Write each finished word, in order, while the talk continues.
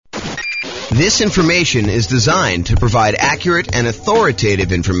This information is designed to provide accurate and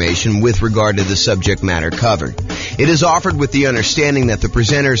authoritative information with regard to the subject matter covered. It is offered with the understanding that the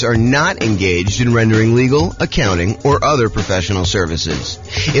presenters are not engaged in rendering legal, accounting, or other professional services.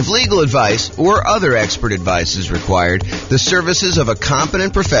 If legal advice or other expert advice is required, the services of a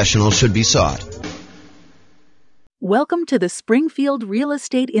competent professional should be sought. Welcome to the Springfield Real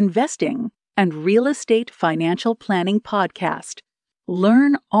Estate Investing and Real Estate Financial Planning Podcast.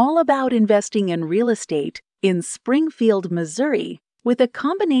 Learn all about investing in real estate in Springfield, Missouri, with a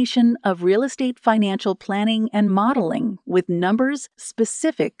combination of real estate financial planning and modeling with numbers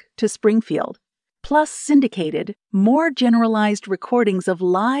specific to Springfield, plus syndicated, more generalized recordings of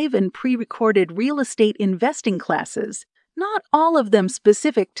live and pre-recorded real estate investing classes, not all of them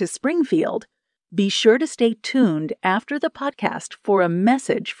specific to Springfield. Be sure to stay tuned after the podcast for a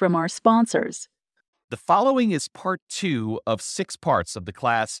message from our sponsors. The following is part 2 of 6 parts of the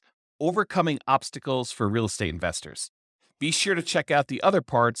class, Overcoming Obstacles for Real Estate Investors. Be sure to check out the other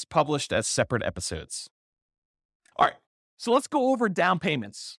parts published as separate episodes. All right, so let's go over down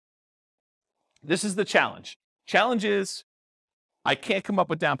payments. This is the challenge. Challenge is, I can't come up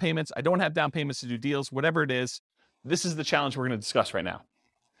with down payments. I don't have down payments to do deals, whatever it is. This is the challenge we're going to discuss right now.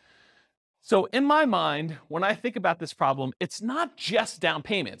 So in my mind, when I think about this problem, it's not just down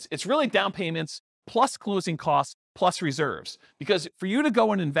payments. It's really down payments plus closing costs, plus reserves. Because for you to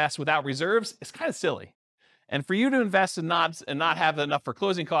go and invest without reserves, it's kind of silly. And for you to invest and not have enough for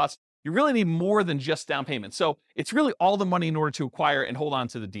closing costs, you really need more than just down payment. So it's really all the money in order to acquire and hold on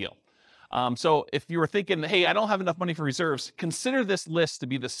to the deal. So if you were thinking, hey, I don't have enough money for reserves, consider this list to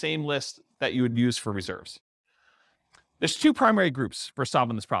be the same list that you would use for reserves. There's 2 primary groups for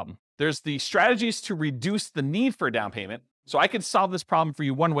solving this problem. There's the strategies to reduce the need for a down payment. So I could solve this problem for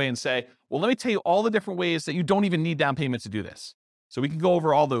you one way and say, well, let me tell you all the different ways that you don't even need down payment to do this. So we can go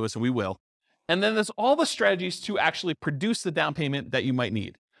over all those, and we will. And then there's all the strategies to actually produce the down payment that you might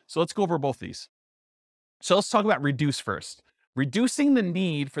need. So let's go over both these. So let's talk about reduce first. Reducing the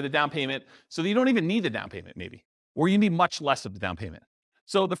need for the down payment so that you don't even need the down payment maybe, or you need much less of the down payment.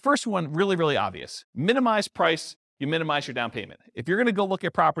 So the first one, really, really obvious. Minimize price. You minimize your down payment. If you're going to go look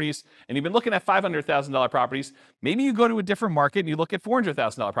at properties and you've been looking at $500,000 properties, maybe you go to a different market and you look at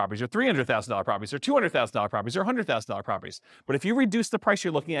 $400,000 properties or $300,000 properties or $200,000 properties or $100,000 properties. But if you reduce the price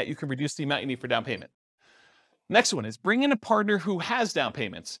you're looking at, you can reduce the amount you need for down payment. Next one is bring in a partner who has down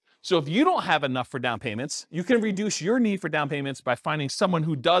payments. So if you don't have enough for down payments, you can reduce your need for down payments by finding someone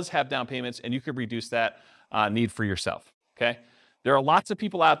who does have down payments, and you can reduce that need for yourself, okay? There are lots of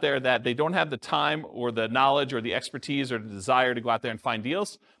people out there that they don't have the time or the knowledge or the expertise or the desire to go out there and find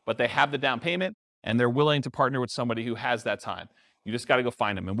deals, but they have the down payment and they're willing to partner with somebody who has that time. You just got to go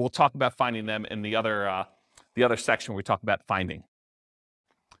find them. And we'll talk about finding them in the other section where we talk about finding.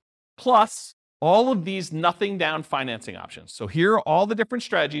 Plus, all of these nothing down financing options. So here are all the different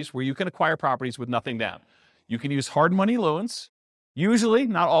strategies where you can acquire properties with nothing down. You can use hard money loans. Usually,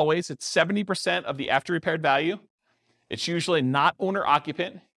 not always, it's 70% of the after repaired value. It's usually not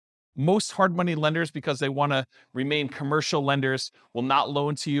owner-occupant. Most hard money lenders, because they want to remain commercial lenders, will not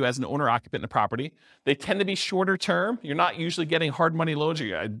loan to you as an owner-occupant in the property. They tend to be shorter term. You're not usually getting hard money loans, or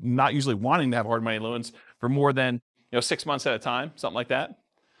you're not usually wanting to have hard money loans for more than 6 months at a time, something like that.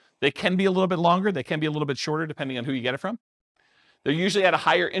 They can be a little bit longer. They can be a little bit shorter, depending on who you get it from. They're usually at a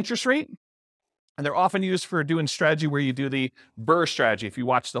higher interest rate, and they're often used for doing strategy where you do the BRRRR strategy. If you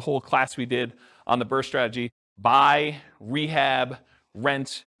watch the whole class we did on the BRRRR strategy, buy, rehab,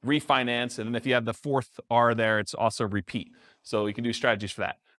 rent, refinance, and then if you have the 4th R there, it's also repeat. So you can do strategies for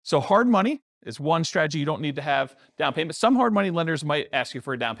that. So hard money is one strategy. You don't need to have down payment. Some hard money lenders might ask you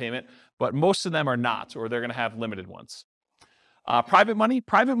for a down payment, but most of them are not, or they're going to have limited ones. Private money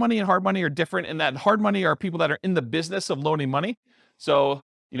and hard money are different in that hard money are people that are in the business of loaning money. So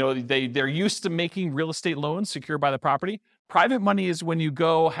they're used to making real estate loans secured by the property. Private money is when you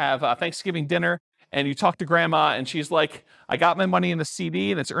go have a Thanksgiving dinner and you talk to grandma and she's like, I got my money in a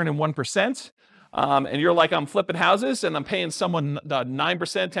CD and it's earning 1%. And you're like, I'm flipping houses and I'm paying someone 9%,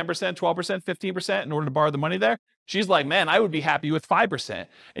 10%, 12%, 15% in order to borrow the money there. She's like, man, I would be happy with 5%.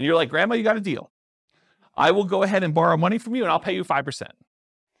 And you're like, grandma, you got a deal. I will go ahead and borrow money from you and I'll pay you 5%.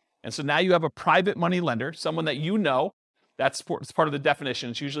 And so now you have a private money lender, someone that you know. It's part of the definition.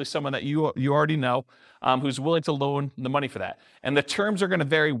 It's usually someone that you already know who's willing to loan the money for that. And the terms are going to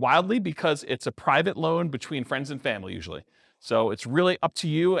vary wildly because it's a private loan between friends and family usually. So it's really up to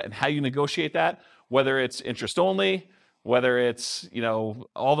you and how you negotiate that, whether it's interest only, whether it's,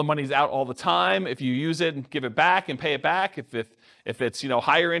 all the money's out all the time. If you use it and give it back and pay it back, if it's,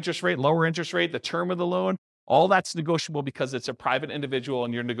 higher interest rate, lower interest rate, the term of the loan, All that's negotiable because it's a private individual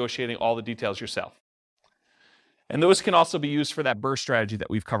and you're negotiating all the details yourself. And those can also be used for that BRRRR strategy that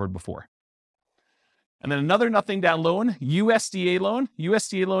we've covered before. And then another nothing down loan, USDA loan.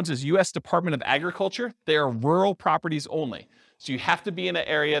 USDA loans is U.S. Department of Agriculture. They are rural properties only. So you have to be in an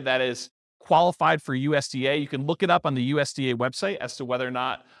area that is qualified for USDA. You can look it up on the USDA website as to whether or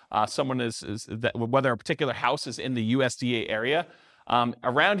not whether a particular house is in the USDA area.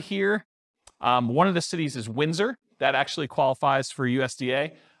 Around here, one of the cities is Windsor. That actually qualifies for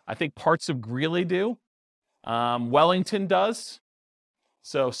USDA. I think parts of Greeley do. Wellington does.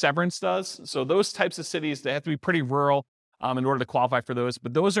 So Severance does. So those types of cities, they have to be pretty rural in order to qualify for those.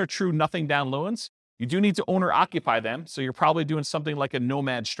 But those are true nothing down loans. You do need to own or occupy them. So you're probably doing something like a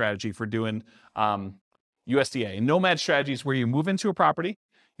nomad strategy for doing USDA. A nomad strategy is where you move into a property,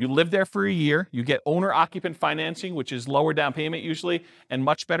 you live there for a year, you get owner-occupant financing, which is lower down payment usually, and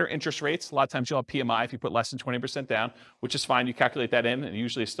much better interest rates. A lot of times you'll have PMI if you put less than 20% down, which is fine. You calculate that in, and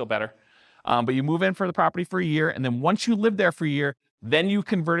usually it's still better. But you move in for the property for a year, and then once you live there for a year, then you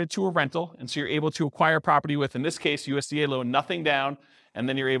convert it to a rental, and so you're able to acquire property with, in this case, USDA loan, nothing down, and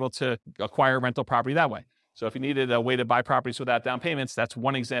then you're able to acquire rental property that way. So if you needed a way to buy properties without down payments, that's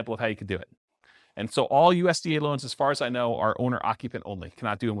one example of how you could do it. And so all USDA loans, as far as I know, are owner-occupant only.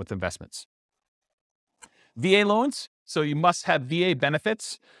 Cannot do them with investments. VA loans, so you must have VA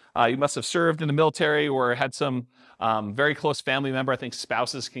benefits. You must have served in the military or had some very close family member. I think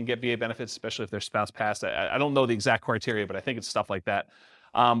spouses can get VA benefits, especially if their spouse passed. I don't know the exact criteria, but I think it's stuff like that.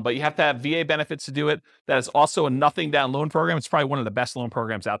 But you have to have VA benefits to do it. That is also a nothing down loan program. It's probably one of the best loan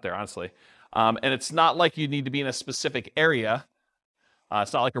programs out there, honestly. And it's not like you need to be in a specific area.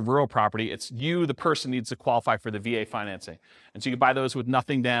 It's not like a rural property. It's you, the person, needs to qualify for the VA financing. And so you can buy those with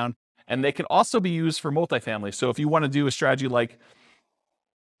nothing down. And they can also be used for multifamily. So if you want to do a strategy like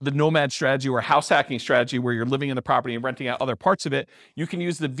the nomad strategy or house hacking strategy where you're living in the property and renting out other parts of it, you can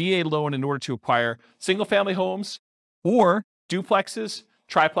use the VA loan in order to acquire single family homes or duplexes,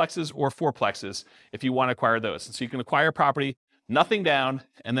 triplexes, or fourplexes if you want to acquire those. And so you can acquire property, nothing down,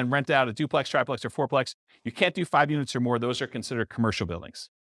 and then rent out a duplex, triplex, or fourplex. You can't do 5 units or more. Those are considered commercial buildings.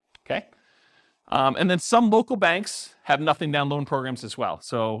 Okay? And then some local banks have nothing down loan programs as well.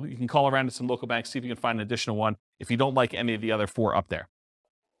 So you can call around to some local banks, see if you can find an additional one if you don't like any of the other 4 up there.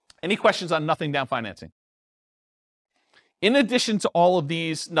 Any questions on nothing down financing? In addition to all of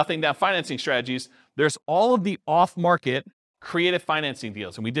these nothing down financing strategies, there's all of the off-market creative financing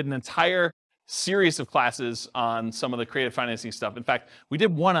deals. And we did an entire series of classes on some of the creative financing stuff. In fact, we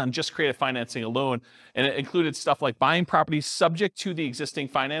did one on just creative financing alone, and it included stuff like buying properties subject to the existing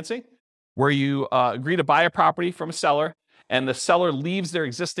financing, where you agree to buy a property from a seller, and the seller leaves their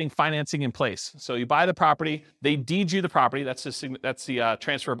existing financing in place. So you buy the property, they deed you the property, that's the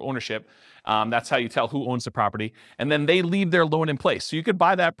transfer of ownership. That's how you tell who owns the property, and then they leave their loan in place. So you could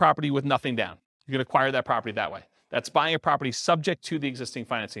buy that property with nothing down. You can acquire that property that way. That's buying a property subject to the existing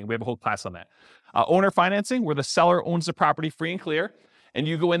financing. We have a whole class on that. Owner financing, where the seller owns the property free and clear, and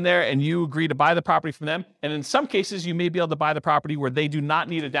you go in there and you agree to buy the property from them. And in some cases, you may be able to buy the property where they do not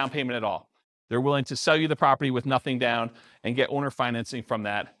need a down payment at all. They're willing to sell you the property with nothing down and get owner financing from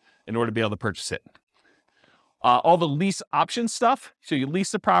that in order to be able to purchase it. All the lease option stuff, so you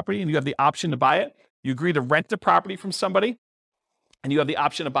lease the property and you have the option to buy it. You agree to rent the property from somebody, and you have the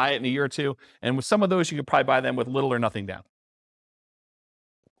option to buy it in a year or two. And with some of those, you could probably buy them with little or nothing down.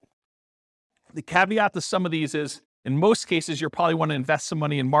 The caveat to some of these is, in most cases, you'll probably want to invest some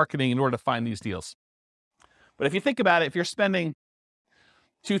money in marketing in order to find these deals. But if you think about it, if you're spending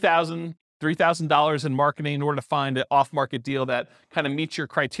 $2,000, $3,000 in marketing in order to find an off-market deal that kind of meets your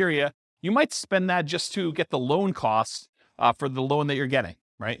criteria, you might spend that just to get the loan costs for the loan that you're getting,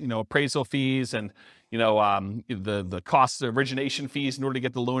 right? You know, appraisal fees and the cost of origination fees in order to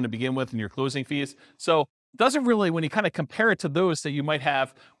get the loan to begin with and your closing fees. So it doesn't really, when you kind of compare it to those that you might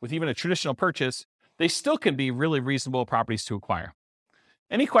have with even a traditional purchase, they still can be really reasonable properties to acquire.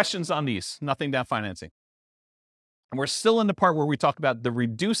 Any questions on these? Nothing down financing. And we're still in the part where we talk about the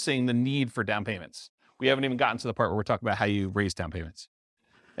reducing the need for down payments. We haven't even gotten to the part where we're talking about how you raise down payments.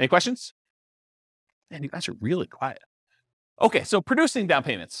 Any questions? Man, you guys are really quiet. Okay, so producing down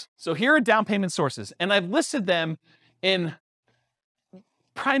payments. So here are down payment sources, and I've listed them in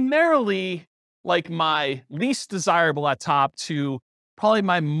primarily like my least desirable at top to probably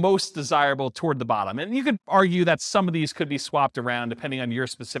my most desirable toward the bottom. And you could argue that some of these could be swapped around depending on your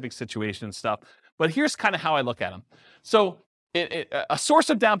specific situation and stuff. But here's kind of how I look at them. So a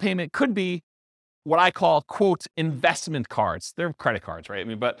source of down payment could be what I call, quote, investment cards. They're credit cards, right? I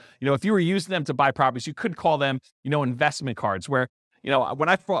mean, but, if you were using them to buy properties, you could call them, investment cards where, when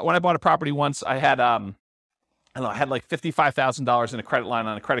I bought a property once, I had I don't know, I had like $55,000 in a credit line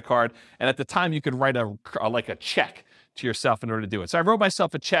on a credit card. And at the time you could write a check to yourself in order to do it. So I wrote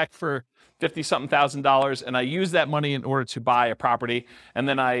myself a check for $50-something thousand, and I used that money in order to buy a property. And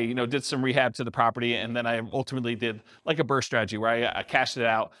then I, did some rehab to the property. And then I ultimately did like a burst strategy where I cashed it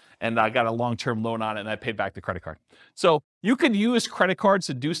out and I got a long-term loan on it and I paid back the credit card. So you could use credit cards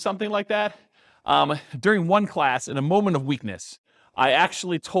to do something like that. During one class, in a moment of weakness, I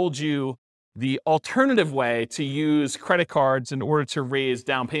actually told you the alternative way to use credit cards in order to raise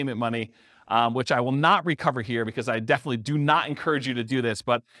down payment money, which I will not recover here because I definitely do not encourage you to do this,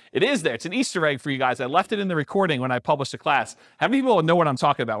 but it is there. It's an Easter egg for you guys. I left it in the recording when I published the class. How many people know what I'm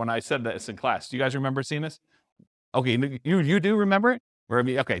talking about when I said this in class? Do you guys remember seeing this? Okay, you do remember it?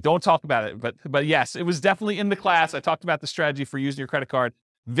 Okay, don't talk about it, but yes, it was definitely in the class. I talked about the strategy for using your credit card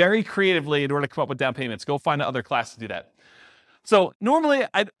very creatively in order to come up with down payments. Go find another class to do that. So normally,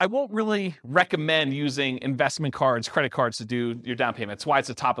 I won't really recommend using investment cards, credit cards to do your down payment. That's why it's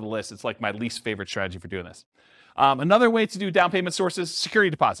the top of the list. It's like my least favorite strategy for doing this. Another way to do down payment sources, security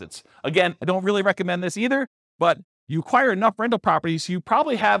deposits. Again, I don't really recommend this either, but you acquire enough rental properties, you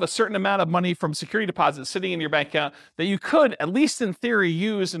probably have a certain amount of money from security deposits sitting in your bank account that you could, at least in theory,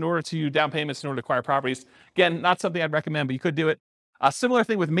 use in order to do down payments in order to acquire properties. Again, not something I'd recommend, but you could do it. A similar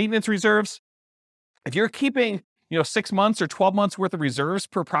thing with maintenance reserves. If you're keeping 6 months or 12 months worth of reserves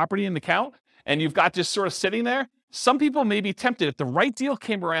per property in the account, and you've got just sort of sitting there, some people may be tempted if the right deal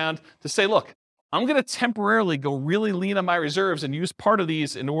came around to say, look, I'm going to temporarily go really lean on my reserves and use part of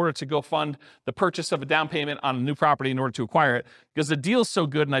these in order to go fund the purchase of a down payment on a new property in order to acquire it because the deal's so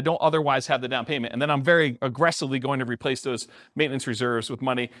good and I don't otherwise have the down payment. And then I'm very aggressively going to replace those maintenance reserves with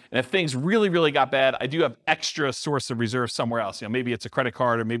money. And if things really, really got bad, I do have extra source of reserves somewhere else. Maybe it's a credit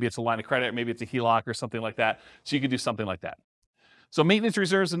card or maybe it's a line of credit, or maybe it's a HELOC or something like that. So you could do something like that. So maintenance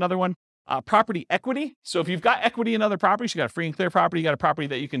reserves, another one. Property equity. So if you've got equity in other properties, you got a free and clear property, you got a property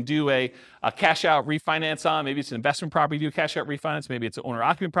that you can do a cash out refinance on. Maybe it's an investment property, you do a cash out refinance. Maybe it's an owner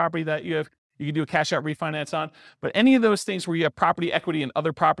occupant property that you can do a cash out refinance on. But any of those things where you have property equity in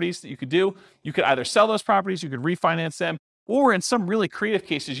other properties that you could do, you could either sell those properties, you could refinance them, or in some really creative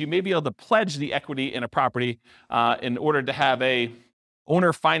cases, you may be able to pledge the equity in a property in order to have a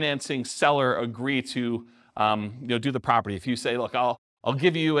owner financing seller agree to do the property. If you say, look, I'll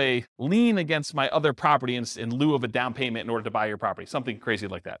give you a lien against my other property in lieu of a down payment in order to buy your property, something crazy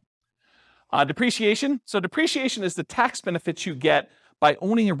like that. Depreciation. So depreciation is the tax benefits you get by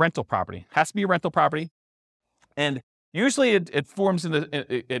owning a rental property. It has to be a rental property. And usually it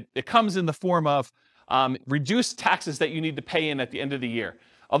comes in the form of reduced taxes that you need to pay in at the end of the year.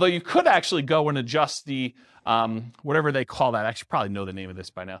 Although you could actually go and adjust the, whatever they call that. I actually probably know the name of this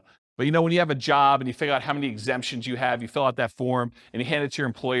by now. But when you have a job and you figure out how many exemptions you have, you fill out that form and you hand it to your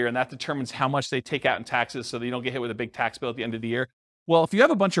employer, and that determines how much they take out in taxes so that you don't get hit with a big tax bill at the end of the year. Well, if you have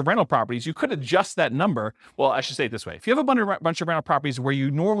a bunch of rental properties, you could adjust that number. Well, I should say it this way. If you have a bunch of rental properties where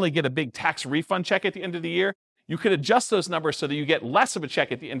you normally get a big tax refund check at the end of the year, you could adjust those numbers so that you get less of a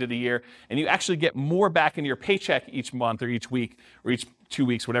check at the end of the year and you actually get more back in your paycheck each month or each week or each 2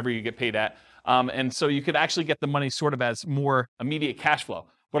 weeks, whatever you get paid at. And so you could actually get the money sort of as more immediate cash flow.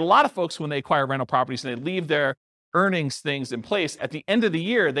 But a lot of folks, when they acquire rental properties and they leave their earnings things in place, at the end of the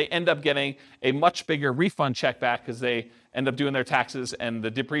year, they end up getting a much bigger refund check back because they end up doing their taxes and the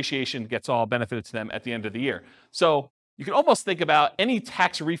depreciation gets all benefited to them at the end of the year. So you can almost think about any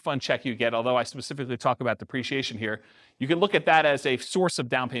tax refund check you get, although I specifically talk about depreciation here, you can look at that as a source of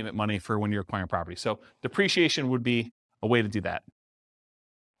down payment money for when you're acquiring property. So depreciation would be a way to do that.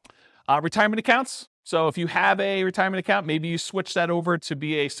 Retirement accounts. So if you have a retirement account, maybe you switch that over to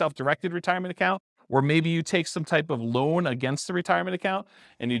be a self-directed retirement account, or maybe you take some type of loan against the retirement account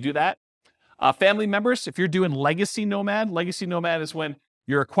and you do that. Family members, if you're doing legacy nomad is when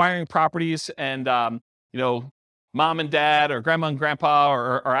you're acquiring properties and, mom and dad or grandma and grandpa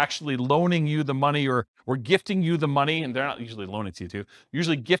are actually loaning you the money or gifting you the money, and they're not usually loaning to you too,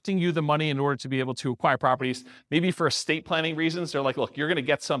 usually gifting you the money in order to be able to acquire properties. Maybe for estate planning reasons, they're like, look, you're going to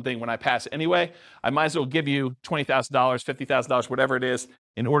get something when I pass anyway. I might as well give you $20,000, $50,000, whatever it is,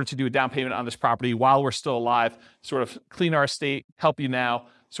 in order to do a down payment on this property while we're still alive, sort of clean our estate, help you now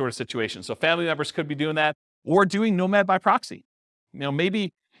sort of situation. So family members could be doing that or doing nomad by proxy.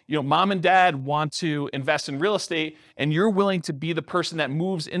 Maybe mom and dad want to invest in real estate and you're willing to be the person that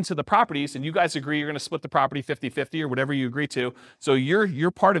moves into the properties and you guys agree you're going to split the property 50-50 or whatever you agree to. So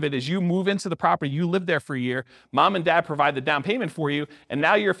your part of it is you move into the property, you live there for a year, mom and dad provide the down payment for you, and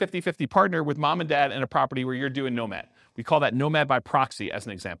now you're a 50-50 partner with mom and dad in a property where you're doing nomad. We call that nomad by proxy as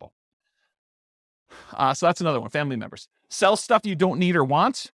an example. So that's another one, family members. Sell stuff you don't need or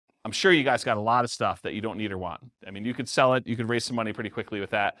want. I'm sure you guys got a lot of stuff that you don't need or want. I mean, you could sell it, you could raise some money pretty quickly with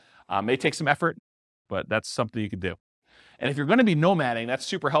that. May take some effort, but that's something you could do. And if you're going to be nomading, that's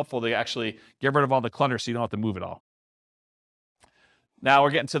super helpful to actually get rid of all the clutter so you don't have to move it all. Now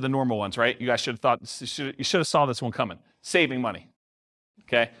we're getting to the normal ones, right? You guys should have thought, you should have saw this one coming. Saving money,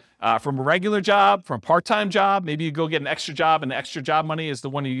 okay? From a regular job, from a part-time job, maybe you go get an extra job, and the extra job money is the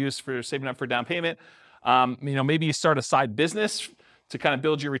one you use for saving up for down payment. Maybe you start a side business to kind of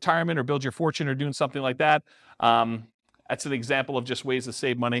build your retirement or build your fortune or doing something like that. That's an example of just ways to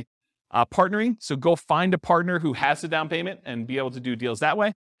save money. Partnering, so go find a partner who has the down payment and be able to do deals that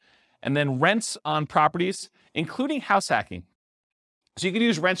way. And then rents on properties, including house hacking. So you can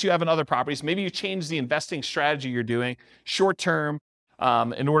use rents you have in other properties. Maybe you change the investing strategy you're doing short term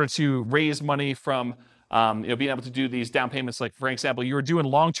in order to raise money from being able to do these down payments. Like, for example, you were doing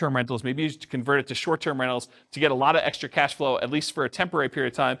long-term rentals. Maybe you convert it to short-term rentals to get a lot of extra cash flow, at least for a temporary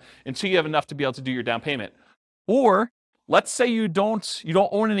period of time, until you have enough to be able to do your down payment. Or let's say you don't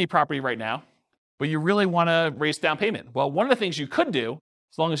own any property right now, but you really want to raise down payment. Well, one of the things you could do,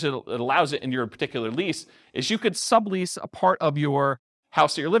 as long as it allows it in your particular lease, is you could sublease a part of your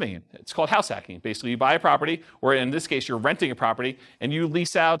house that you're living in. It's called house hacking. Basically, you buy a property, or in this case, you're renting a property, and you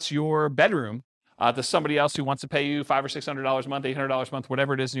lease out your bedroom to somebody else who wants to pay you $500 or $600 a month, $800 a month,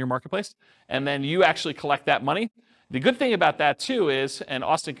 whatever it is in your marketplace, and then you actually collect that money. The good thing about that too is, and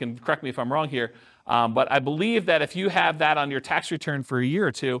Austin can correct me if I'm wrong here, but I believe that if you have that on your tax return for a year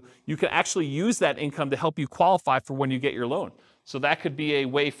or two, you can actually use that income to help you qualify for when you get your loan. So that could be a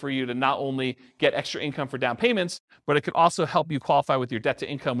way for you to not only get extra income for down payments, but it could also help you qualify with your debt to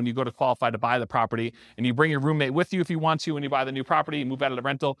income when you go to qualify to buy the property, and you bring your roommate with you if you want to when you buy the new property, you move out of the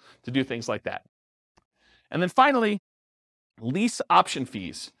rental to do things like that. And then finally, lease option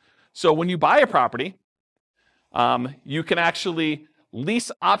fees. So when you buy a property, you can actually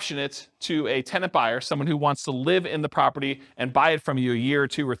lease option it to a tenant buyer, someone who wants to live in the property and buy it from you a year or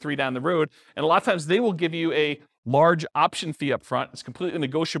 2 or 3 down the road. And a lot of times they will give you a large option fee up front. It's completely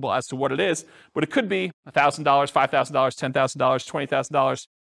negotiable as to what it is, but it could be $1,000, $5,000, $10,000, $20,000.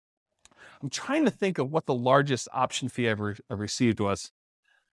 I'm trying to think of what the largest option fee I ever received was.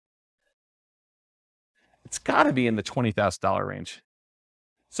 It's got to be in the $20,000 range.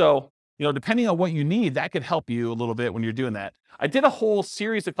 So, depending on what you need, that could help you a little bit when you're doing that. I did a whole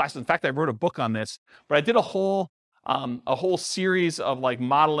series of classes. In fact, I wrote a book on this, but I did a whole series of like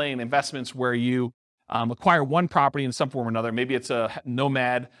modeling investments where you acquire one property in some form or another. Maybe it's a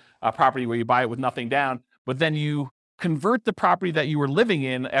nomad property where you buy it with nothing down, but then you convert the property that you were living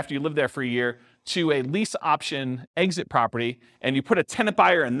in after you lived there for a year to a lease option exit property, and you put a tenant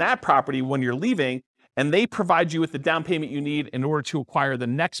buyer in that property when you're leaving, and they provide you with the down payment you need in order to acquire the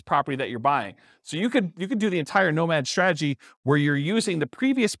next property that you're buying. So you could do the entire nomad strategy where you're using the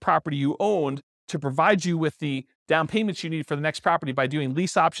previous property you owned to provide you with the down payments you need for the next property by doing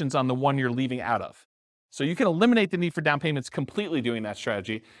lease options on the one you're leaving out of. So you can eliminate the need for down payments completely doing that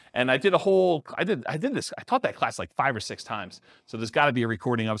strategy. And I did this, I taught that class like 5 or 6 times. So there's got to be a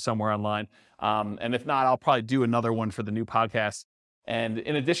recording of somewhere online. And if not, I'll probably do another one for the new podcast. And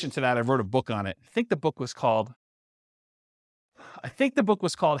in addition to that, I wrote a book on it. I think the book was called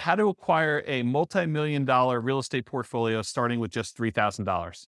How to Acquire a Multi-Million-Dollar Real Estate Portfolio Starting with Just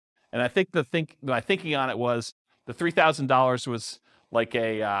 $3,000. And I think my thinking on it was the $3,000 was like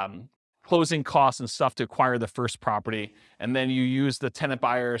a closing costs and stuff to acquire the first property. And then you use the tenant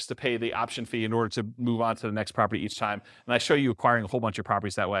buyers to pay the option fee in order to move on to the next property each time. And I show you acquiring a whole bunch of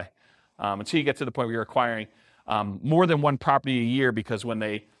properties that way until you get to the point where you're acquiring more than one property a year, because when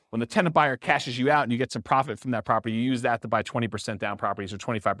the tenant buyer cashes you out and you get some profit from that property, you use that to buy 20% down properties or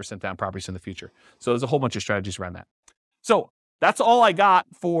 25% down properties in the future. So there's a whole bunch of strategies around that. So that's all I got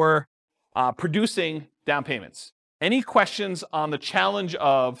for producing down payments. Any questions on the challenge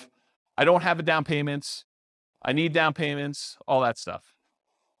of I don't have a down payments, I need down payments, all that stuff?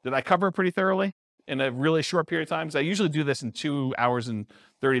 Did I cover it pretty thoroughly in a really short period of time? Because I usually do this in 2 hours and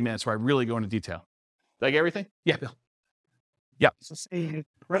 30 minutes where I really go into detail. Did I get everything? Yeah, Bill. Yep.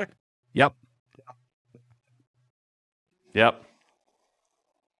 Yep. Yep.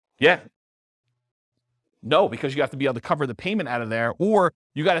 Yeah. No, because you have to be able to cover the payment out of there, or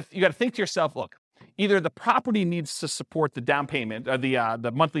you got to think to yourself, look, either the property needs to support the down payment, or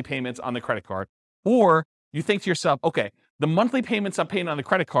the monthly payments on the credit card, or you think to yourself, okay, the monthly payments I'm paying on the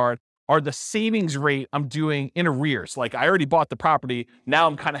credit card are the savings rate I'm doing in arrears. Like I already bought the property, now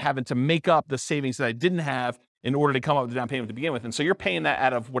I'm kind of having to make up the savings that I didn't have in order to come up with the down payment to begin with. And so you're paying that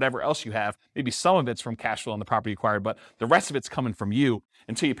out of whatever else you have. Maybe some of it's from cash flow on the property acquired, but the rest of it's coming from you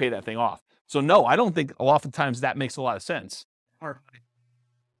until you pay that thing off. So no, I don't think oftentimes that makes a lot of sense.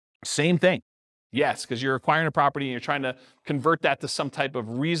 Same thing. Yes, because you're acquiring a property and you're trying to convert that to some type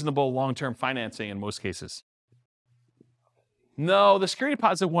of reasonable long-term financing in most cases. No, the security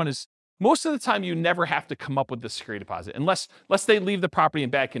deposit one is, most of the time you never have to come up with the security deposit unless they leave the property in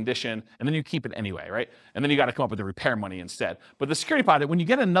bad condition and then you keep it anyway, right? And then you got to come up with the repair money instead. But the security deposit, when you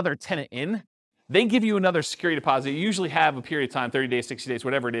get another tenant in, they give you another security deposit. You usually have a period of time, 30 days, 60 days,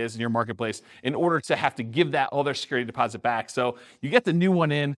 whatever it is in your marketplace, in order to have to give that other security deposit back. So you get the new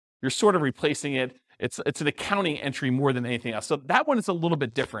one in, you're sort of replacing it. It's an accounting entry more than anything else. So that one is a little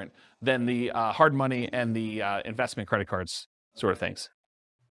bit different than the hard money and the investment credit cards sort of things.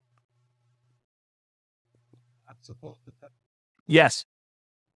 Yes.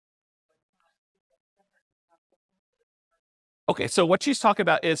 Okay, so what she's talking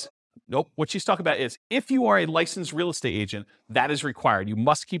about is, what she's talking about is if you are a licensed real estate agent, that is required. You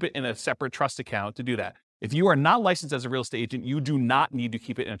must keep it in a separate trust account to do that. If you are not licensed as a real estate agent, you do not need to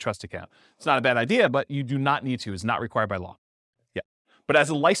keep it in a trust account. It's not a bad idea, but you do not need to. It's not required by law. Yeah. But as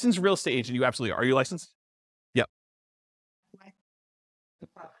a licensed real estate agent, you absolutely are. Are you licensed? Yep.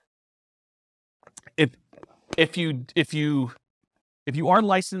 If you are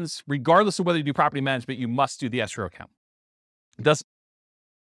licensed, regardless of whether you do property management, you must do the escrow account.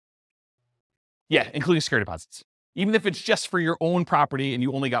 Yeah, including security deposits. Even if it's just for your own property and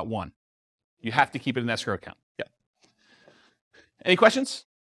you only got one, you have to keep it in an escrow account. Yeah. Any questions?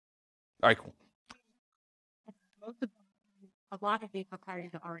 All right, cool. A lot of these require you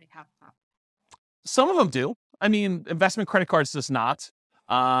to already have that. Some of them do. I mean, investment credit cards does not.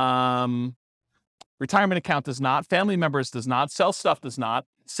 Retirement account does not. Family members does not. Sell stuff does not.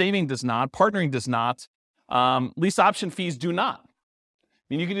 Saving does not. Partnering does not. Lease option fees do not. I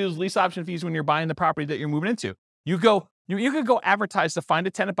mean, you can use lease option fees when you're buying the property that you're moving into. You could go advertise to find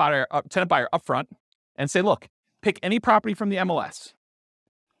a tenant buyer up front and say, look, pick any property from the MLS.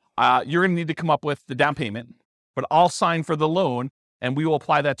 You're going to need to come up with the down payment, but I'll sign for the loan and we will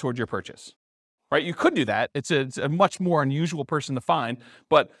apply that towards your purchase. Right? You could do that. It's a much more unusual person to find,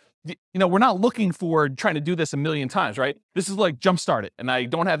 but we're not looking for trying to do this a million times, right? This is like jumpstart it, and I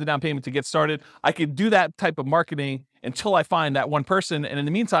don't have the down payment to get started. I could do that type of marketing until I find that one person, and in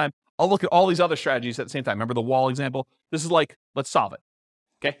the meantime, I'll look at all these other strategies at the same time. Remember the wall example? This is like, let's solve it,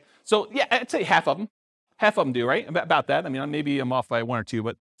 okay? So yeah, I'd say half of them do, right? About that. I mean, maybe I'm off by one or two,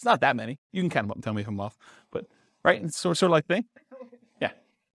 but it's not that many. You can count them up and tell me if I'm off, but right? It's sort of like thing. Yeah.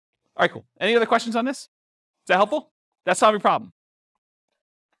 All right, cool. Any other questions on this? Is that helpful? That's solve your problem.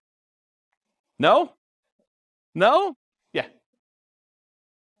 No? No? Yeah.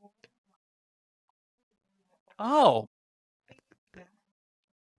 Oh.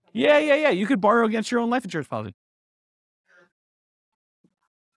 Yeah. You could borrow against your own life insurance policy.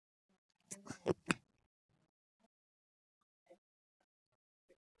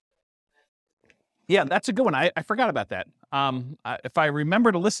 Yeah, that's a good one. I forgot about that. If I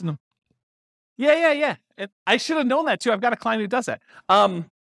remember to listen to... Yeah. I should have known that too. I've got a client who does that.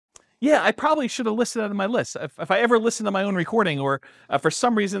 Yeah, I probably should have listed that on my list. If I ever listen to my own recording or for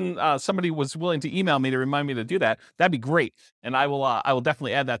some reason somebody was willing to email me to remind me to do that, that'd be great. And I will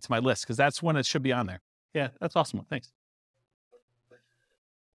definitely add that to my list because that's when it should be on there. Yeah, that's awesome. Thanks.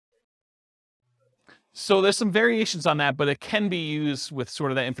 So there's some variations on that, but it can be used with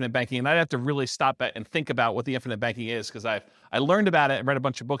sort of that infinite banking. And I'd have to really stop and think about what the infinite banking is because I learned about it and read a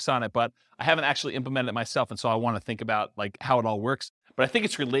bunch of books on it, but I haven't actually implemented it myself. And so I want to think about like how it all works. But I think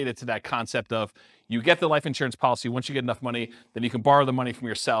it's related to that concept of you get the life insurance policy. Once you get enough money, then you can borrow the money from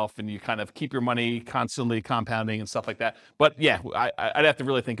yourself and you kind of keep your money constantly compounding and stuff like that. But yeah, I'd have to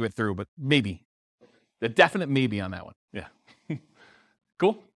really think of it through, but maybe. The definite maybe on that one. Yeah.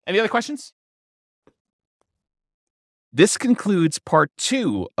 Cool. Any other questions? This concludes part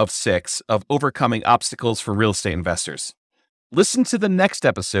 2 of 6 of Overcoming Obstacles for Real Estate Investors. Listen to the next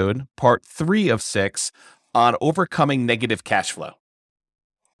episode, part 3 of 6, on overcoming negative cash flow.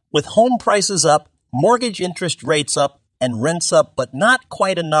 With home prices up, mortgage interest rates up, and rents up, but not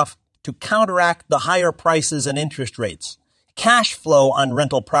quite enough to counteract the higher prices and interest rates, cash flow on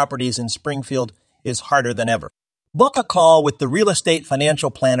rental properties in Springfield is harder than ever. Book a call with the Real Estate Financial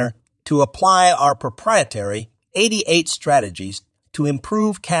Planner to apply our proprietary 88 strategies to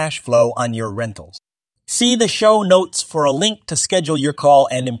improve cash flow on your rentals. See the show notes for a link to schedule your call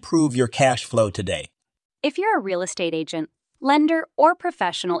and improve your cash flow today. If you're a real estate agent, lender, or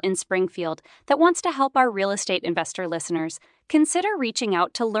professional in Springfield that wants to help our real estate investor listeners, consider reaching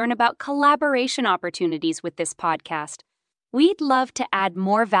out to learn about collaboration opportunities with this podcast. We'd love to add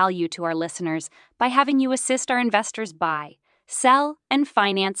more value to our listeners by having you assist our investors buy, sell, and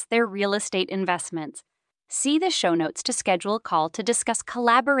finance their real estate investments. See the show notes to schedule a call to discuss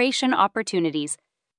collaboration opportunities